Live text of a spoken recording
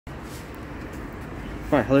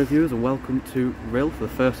Right, hello viewers and welcome to Rill for the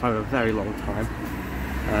first time in a very long time.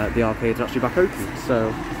 The arcade's actually back open,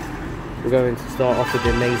 so we're going to start off with the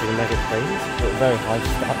amazing mega cranes at very high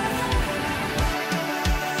stats.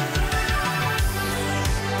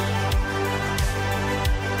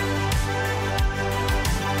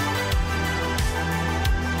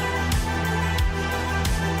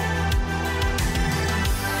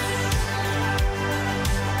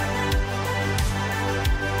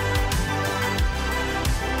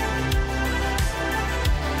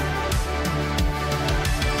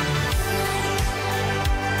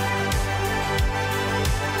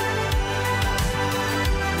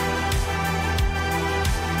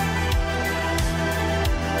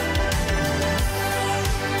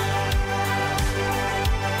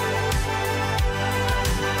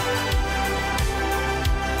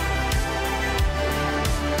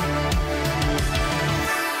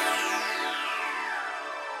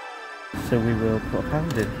 So we will put a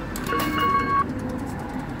pound in.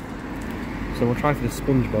 So we'll try for the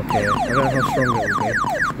SpongeBob here. I don't know how strong it will be,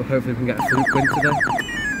 but hopefully we can get a fluke win today.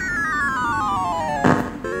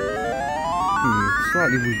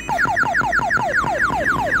 Slightly weak.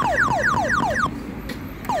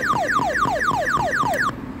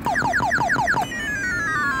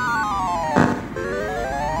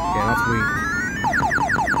 Yeah, that's weak.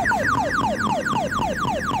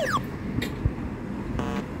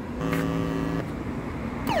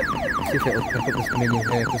 See if it'll pick up this minion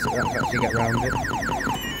here because it'll actually get round it.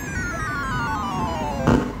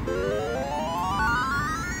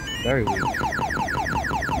 Very weak.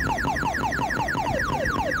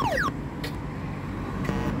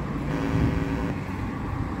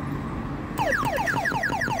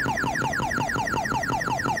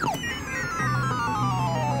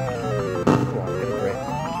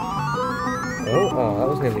 Oh, that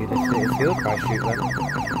was nearly the field price shoot then.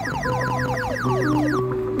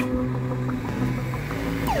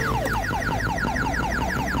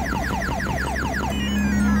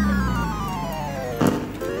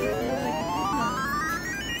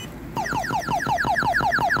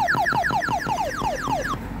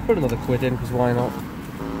 Put another quid in, because why not?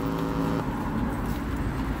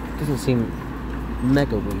 Doesn't seem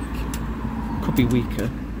mega weak. Could be weaker.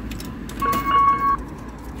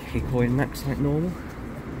 Keep coin max like normal.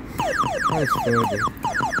 That is 30.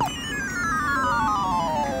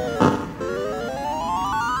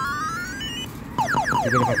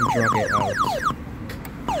 Even if I can drag it out.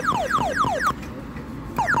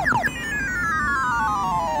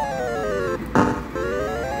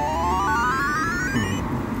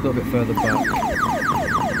 A little bit further back.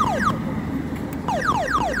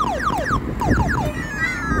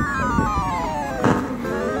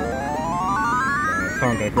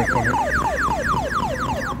 Can't get a grip on it.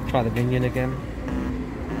 Try the minion again.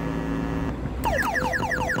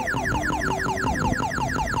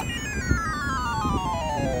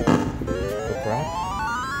 Good grab.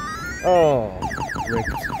 Oh,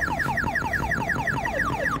 rigged.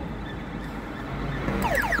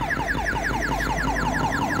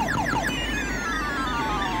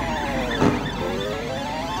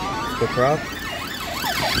 Good grab.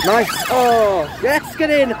 Nice! Oh! Yes, get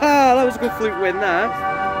in! Ah, that was a good fluke win there.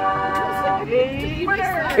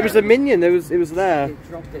 It was a minion, it was there. It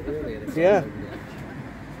dropped it earlier. Yeah.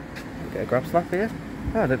 Get a grab snap here.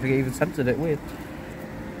 Oh, I don't think it even centered it, weird.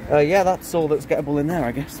 Yeah, that's all that's gettable in there,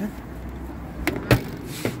 I guess then.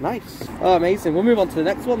 Nice. Oh, amazing. We'll move on to the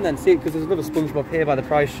next one then, see, because there's another SpongeBob here by the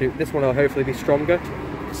prize shoot. This one will hopefully be stronger.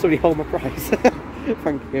 Somebody hold my prize.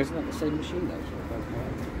 Thank you. Isn't that the same machine though?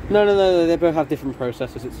 No, they both have different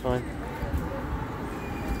processors, it's fine.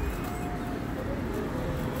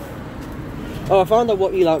 Oh, I found out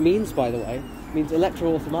what Payout means, by the way. It means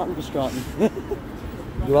electro-automaten for Stratton.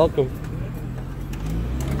 You're welcome.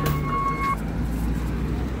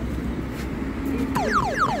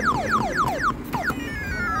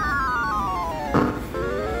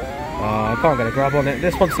 Oh, I can't get a grab on it.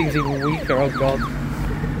 This one seems even weaker, oh god.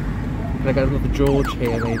 Can I get another George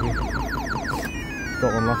here, maybe?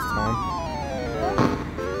 Got one last time.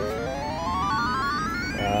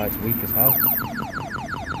 It's weak as hell.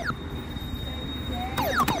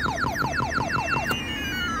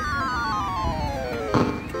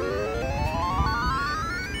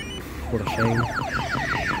 What a shame.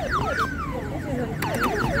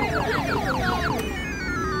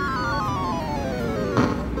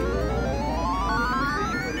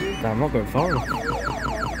 Damn, I'm not going far enough.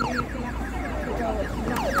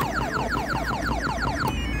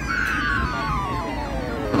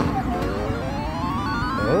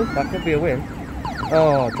 Oh, that could be a win.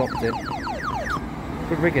 Oh, dropped it.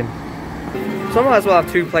 Good rigging. So I might as well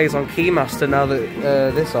have 2 players on Keymaster now that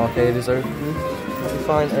this arcade is open. Let me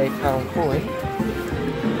find a pound coin.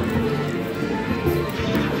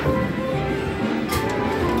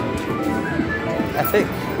 Epic.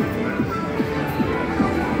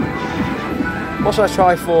 What should I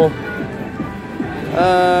try for?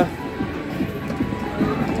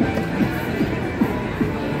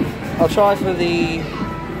 I'll try for the...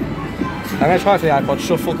 I'm going to try for the iPod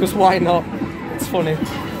Shuffle, because why not? It's funny.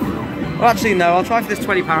 Well, actually, no, I'll try for this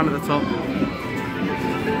 £20 at the top.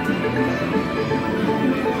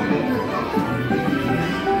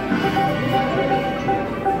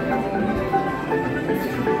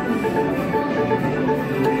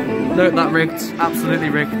 Note that rigged. Absolutely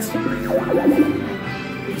rigged.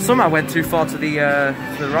 Somehow went too far to the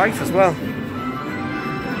right as well.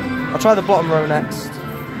 I'll try the bottom row next.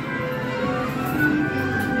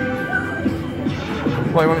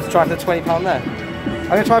 What, you want me to try for the £20 there? I'm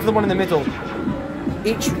going to try for the one in the middle.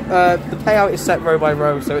 Each, the payout is set row by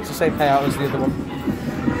row, so it's the same payout as the other one.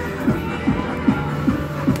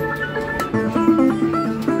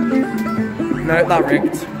 No, that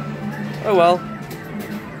rigged. Oh well.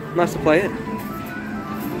 Nice to play it.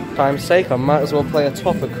 Time's sake, I might as well play a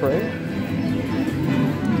topper crew.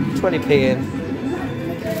 20p in.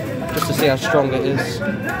 Just to see how strong it is.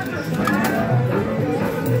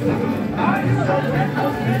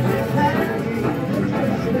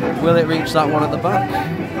 Will it reach that one at the back?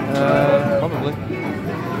 Probably.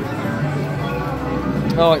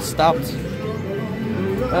 Oh, it's stabbed.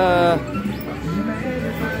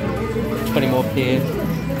 20 more p in.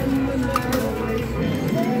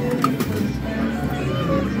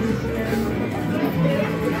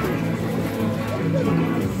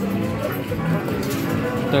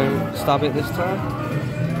 Don't stab it this time.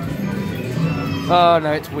 Oh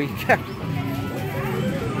no, it's weak.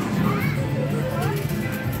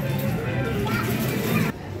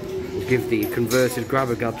 Give the converted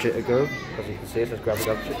grabber gadget a go. As you can see, it says grabber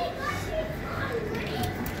gadget.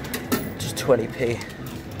 Just 20p.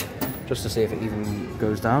 Just to see if it even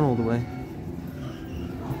goes down all the way.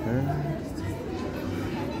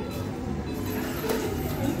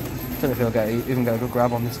 Don't know if I'll even get a good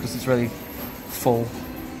grab on this because it's really full.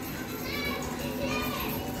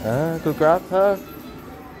 Good grab. Yeah,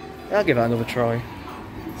 I'll give it another try.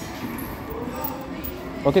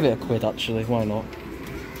 I'll give it a quid actually, why not?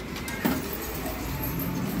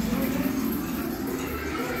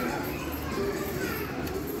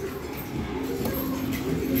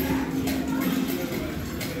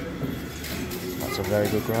 That's a very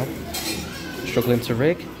good grab. Struggling to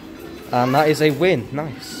rig. And that is a win.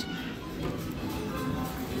 Nice.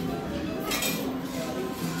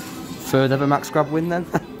 Third ever max grab win then.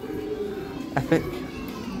 Epic.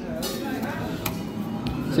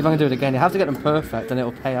 See if I can do it again. You have to get them perfect and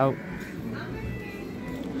it'll pay out.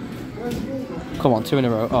 Come on, 2 in a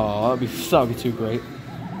row. Oh, that would be too great.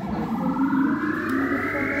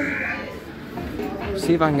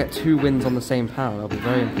 See if I can get 2 wins on the same pound. I'll be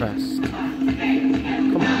very impressed.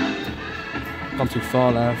 Come on. Gone too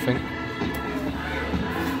far there, I think.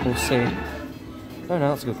 We'll see. Oh no,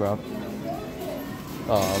 that's a good grab.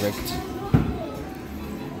 Oh, rigged.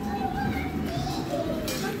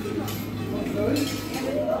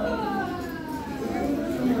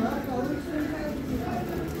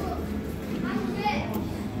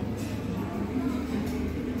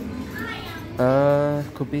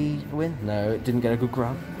 Could be a win. No, it didn't get a good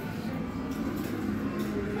grab.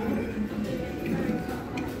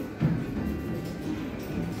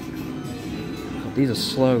 God, these are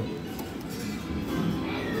slow.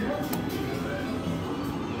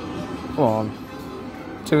 Come on.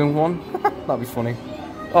 2 in 1? That'd be funny.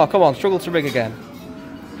 Oh, come on, struggle to rig again.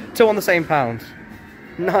 2 on the same pound.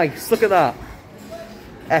 Nice, look at that.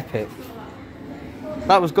 Epic.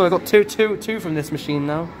 That was good. I got two from this machine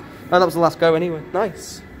now. Oh, that was the last go anyway.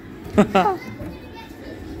 Nice.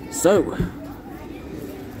 So,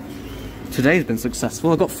 today's been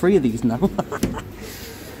successful. I've got 3 of these now.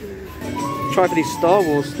 Try for these Star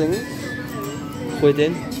Wars things. Quid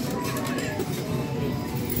in.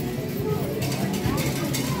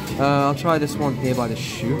 I'll try this one here by the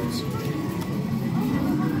chute.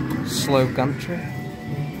 Slow gantry.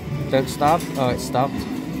 Don't stab. Oh, it's stabbed.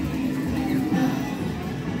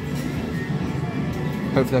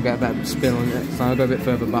 Hopefully I'll get a better spin on it, so I'll go a bit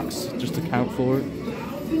further back just to count for it.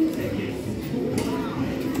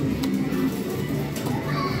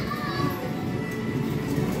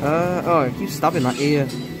 Oh, it keeps stabbing that ear.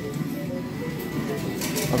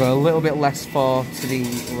 I'll go a little bit less far to the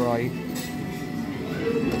right.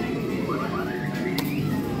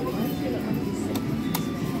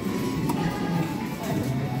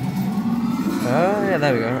 Yeah,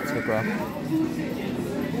 there we go. That's a good grab.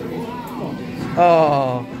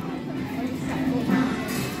 Oh.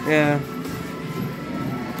 Yeah.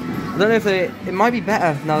 I don't know if it might be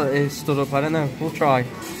better now that it's stood up. I don't know. We'll try.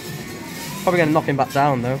 Probably going to knock him back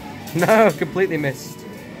down though. No, completely missed.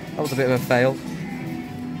 That was a bit of a fail.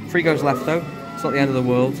 3 goes left though. It's not the end of the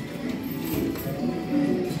world.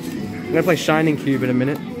 I'm going to play Shining Cube in a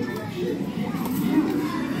minute.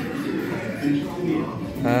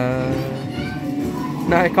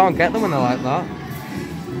 No, I can't get them when they're like that.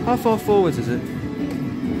 How far forwards is it?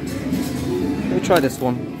 Let me try this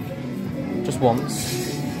one. Just once.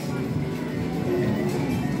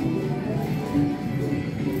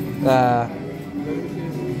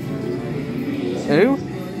 Ooh?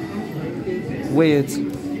 Weird.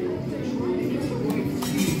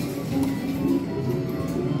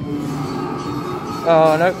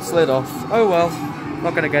 Oh no, slid off. Oh well,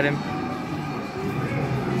 not gonna get him.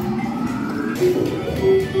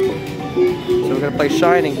 So we're gonna play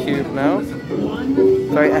Shining Cube now.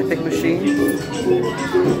 Very epic machine.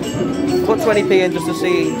 Put 20p in just to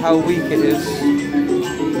see how weak it is.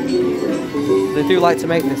 They do like to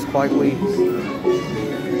make this quite weak.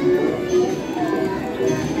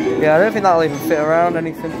 Yeah, I don't think that'll even fit around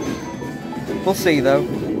anything. We'll see though.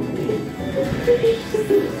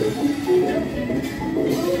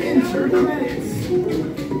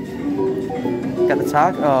 Get the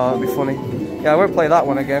tag? Oh, that'd be funny. Yeah, I won't play that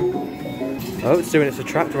one again. Oh, it's doing its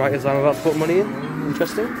attract right as I'm about to put money in.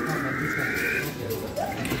 Interesting.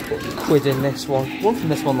 Quid in this one. Won from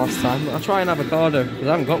this one last time. I'll try an avocado because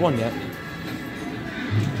I haven't got one yet.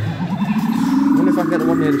 I wonder if I can get the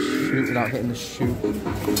one near the chute without hitting the chute.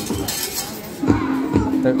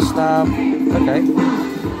 Don't stab. Okay.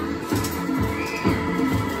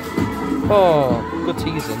 Oh, good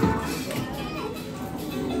teasing.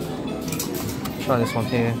 Try this one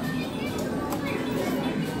here.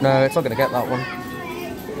 No, it's not going to get that one.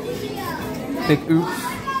 Big oof.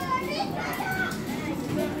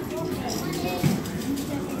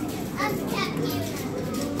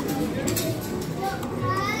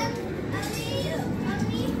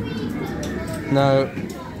 No.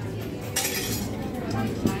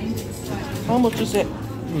 How much is it?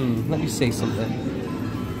 Let me see something.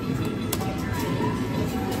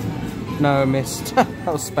 No, missed. That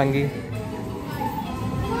was spangy.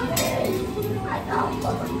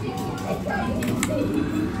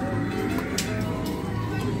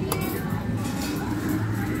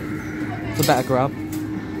 It's a better grab.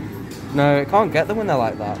 No, it can't get them when they're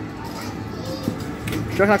like that. Do you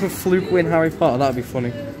reckon I can fluke win Harry Potter? That'd be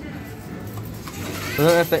funny. I don't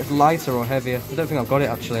know if it's lighter or heavier. I don't think I've got it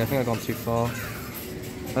actually. I think I've gone too far.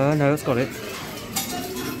 No, it's got it.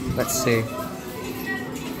 Let's see.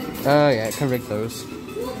 Yeah, it can rig those.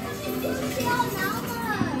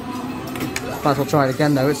 Might as well try it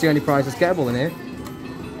again though. It's the only prize that's gettable in here.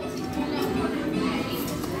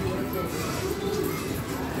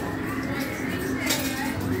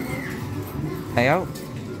 Payout?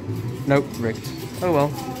 Nope, rigged. Oh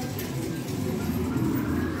well.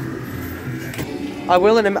 I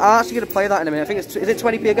will in a minute. I'm actually going to play that in a minute. I think it's... Is it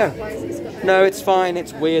 20p a go? No, it's fine.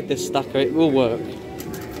 It's weird, this stacker. It will work.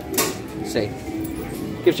 See.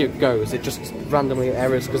 Gives you goes. It just randomly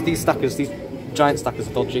errors. Because these stackers, these giant stackers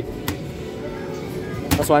are dodgy.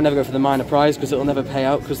 That's why I never go for the minor prize. Because it'll never pay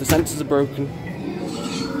out. Because the sensors are broken.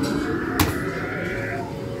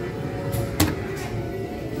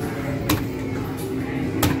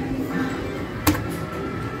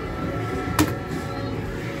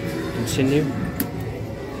 Continue.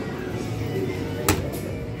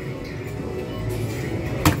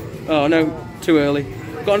 Oh no, too early.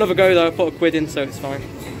 Got another go though, I put a quid in so it's fine.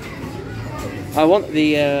 I want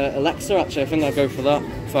the Alexa actually, I think I'll go for that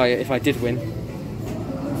if I did win.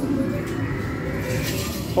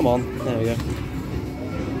 Come on, there we go.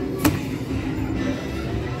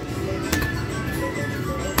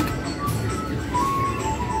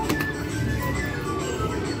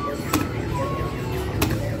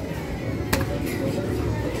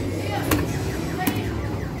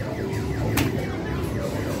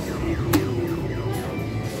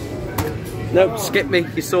 Nope, skip me,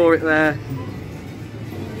 you saw it there.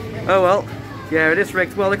 Oh well, yeah it is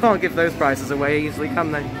rigged. Well, they can't give those prizes away easily,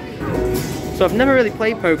 can they? So I've never really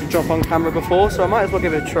played Poker Drop on camera before, so I might as well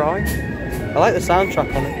give it a try. I like the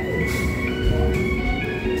soundtrack on it.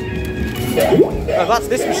 Oh, that's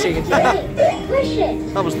this machine.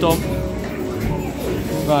 That was dumb.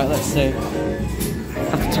 Right, let's see.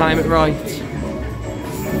 Have to time it right.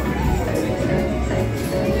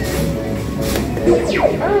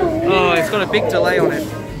 Oh, it's got a big delay on it.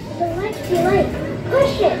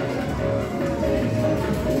 Push it.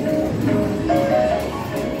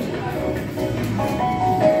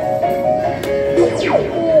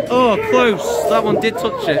 close. That one did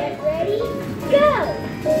touch it. Ready, go!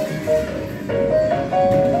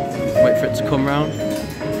 Wait for it to come round.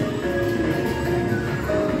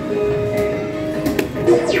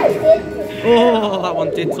 Oh, that one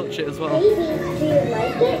did touch it as well. Baby, do you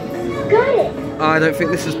like it? Got it! I don't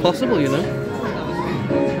think this is possible, you know.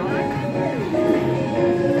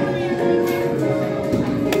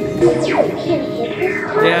 Can you hit this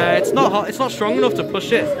time? Yeah, it's not hot. It's not strong enough to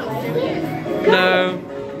push it. No.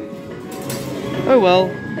 Oh well.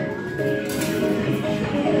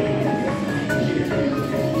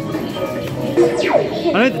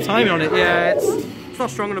 I know the timing on it. Yeah, it's not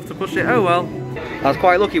strong enough to push it. Oh well. I was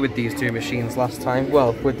quite lucky with these two machines last time.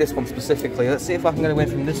 Well, with this one specifically. Let's see if I can get away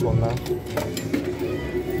from this one now.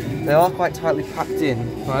 They are quite tightly packed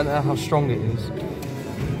in, but I don't know how strong it is.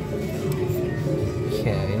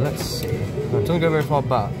 Okay, let's see. It doesn't go very far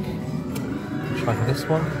back. Try for this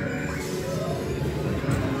one.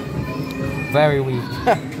 Very weak.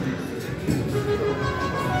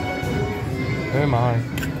 Oh my.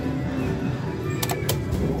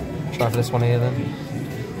 Try for this one here then.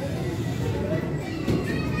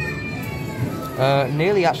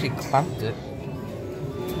 Nearly actually clamped it.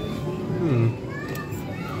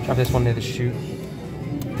 Try this one near the chute.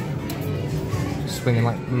 Swinging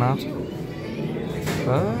like mad.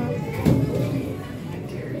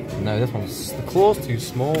 No, this one's... the claw's too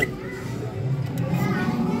small.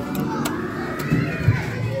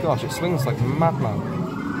 Gosh, it swings like madman.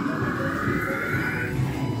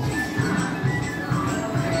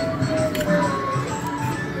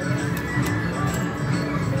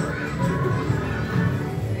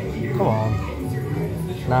 Come on.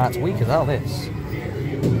 Nah, it's weak as hell, this.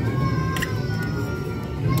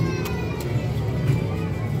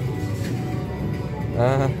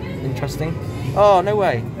 Interesting. Oh, no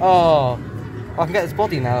way. Oh, I can get this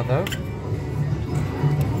body now, though.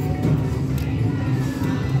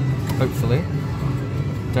 Hopefully.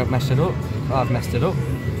 Don't mess it up. Oh, I've messed it up.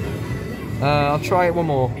 I'll try it one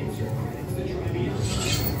more.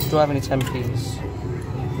 Do I have any 10p's?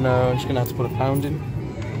 No, I'm just going to have to put a pound in.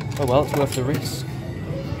 Oh well, it's worth the risk.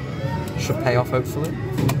 Should pay off, hopefully.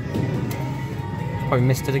 Probably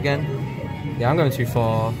missed it again. Yeah, I'm going too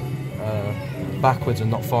far backwards and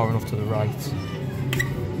not far enough to the right.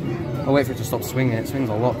 I'll wait for it to stop swinging. It swings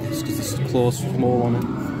a lot because this claw's small on it.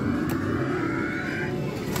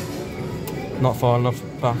 Not far enough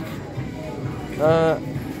back.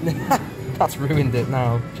 That's ruined it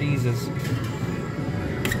now. Jesus.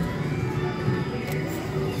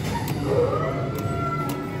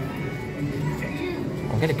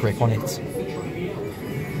 I'll get a grip on it.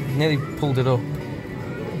 Nearly pulled it up.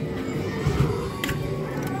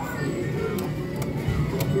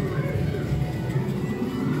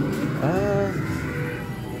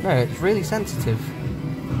 No, it's really sensitive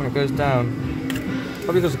when it goes down.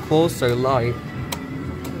 Probably because the claw's so light,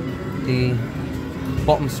 the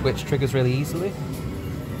bottom switch triggers really easily,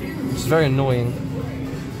 which is very annoying.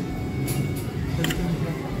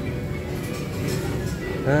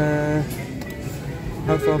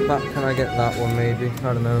 How far back can I get that one maybe?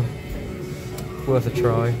 I don't know. Worth a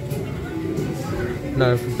try.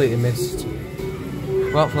 No, completely missed.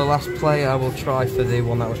 Well, for the last play I will try for the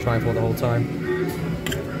one that I was trying for the whole time.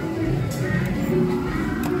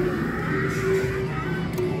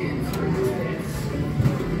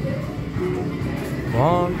 Come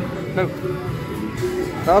on. Nope.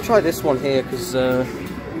 I'll try this one here because I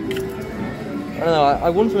don't know, I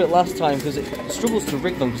won from it last time because it struggles to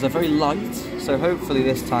rig them because they're very light, so hopefully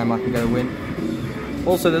this time I can get a win.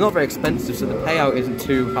 Also, they're not very expensive, so the payout isn't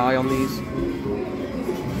too high on these.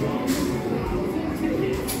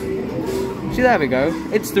 See, there we go.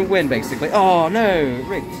 Instant win, basically. Oh no,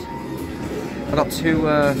 rigged. I got too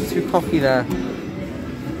cocky there.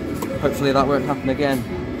 Hopefully that won't happen again.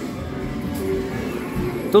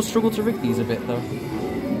 Does struggle to rig these a bit though.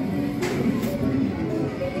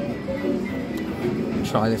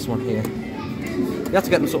 Try this one here. You have to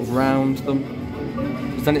get them sort of round them,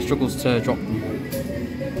 because then it struggles to drop them.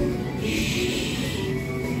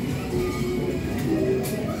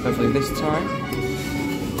 Hopefully this time.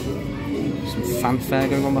 Some fanfare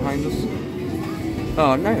going on behind us.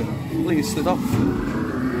 Oh no, completely slid off.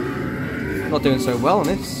 Not doing so well on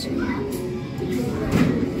this.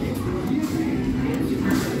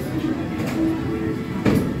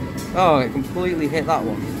 Oh, it completely hit that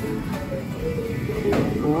one.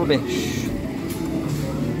 Rubbish.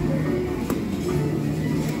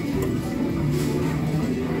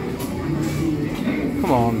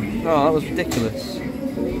 Come on. Oh, that was ridiculous.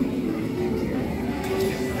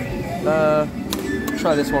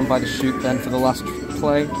 Try this one by the chute then for the last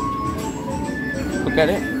play. We'll get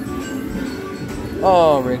it.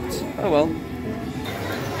 Oh, rigged. Oh well.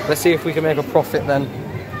 Let's see if we can make a profit then.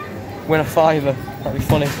 Win a £5. That'd be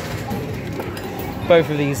funny. Both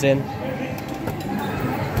of these in.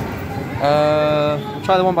 We'll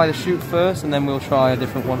try the one by the chute first, and then we'll try a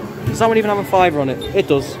different one. Does that one even have a £5 on it? It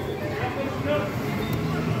does.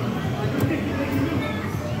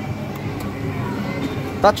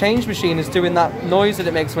 That change machine is doing that noise that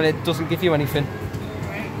it makes when it doesn't give you anything.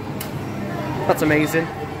 That's amazing.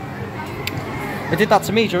 It did that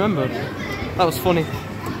to me, do you remember? That was funny.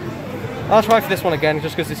 I'll try for this one again,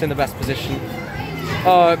 just because it's in the best position.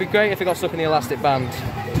 Oh, it'd be great if it got stuck in the elastic band.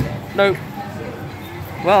 Nope.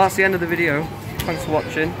 Well, that's the end of the video. Thanks for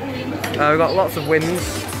watching. We've got lots of wins.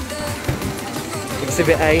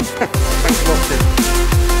 Exhibit A. Thanks for watching.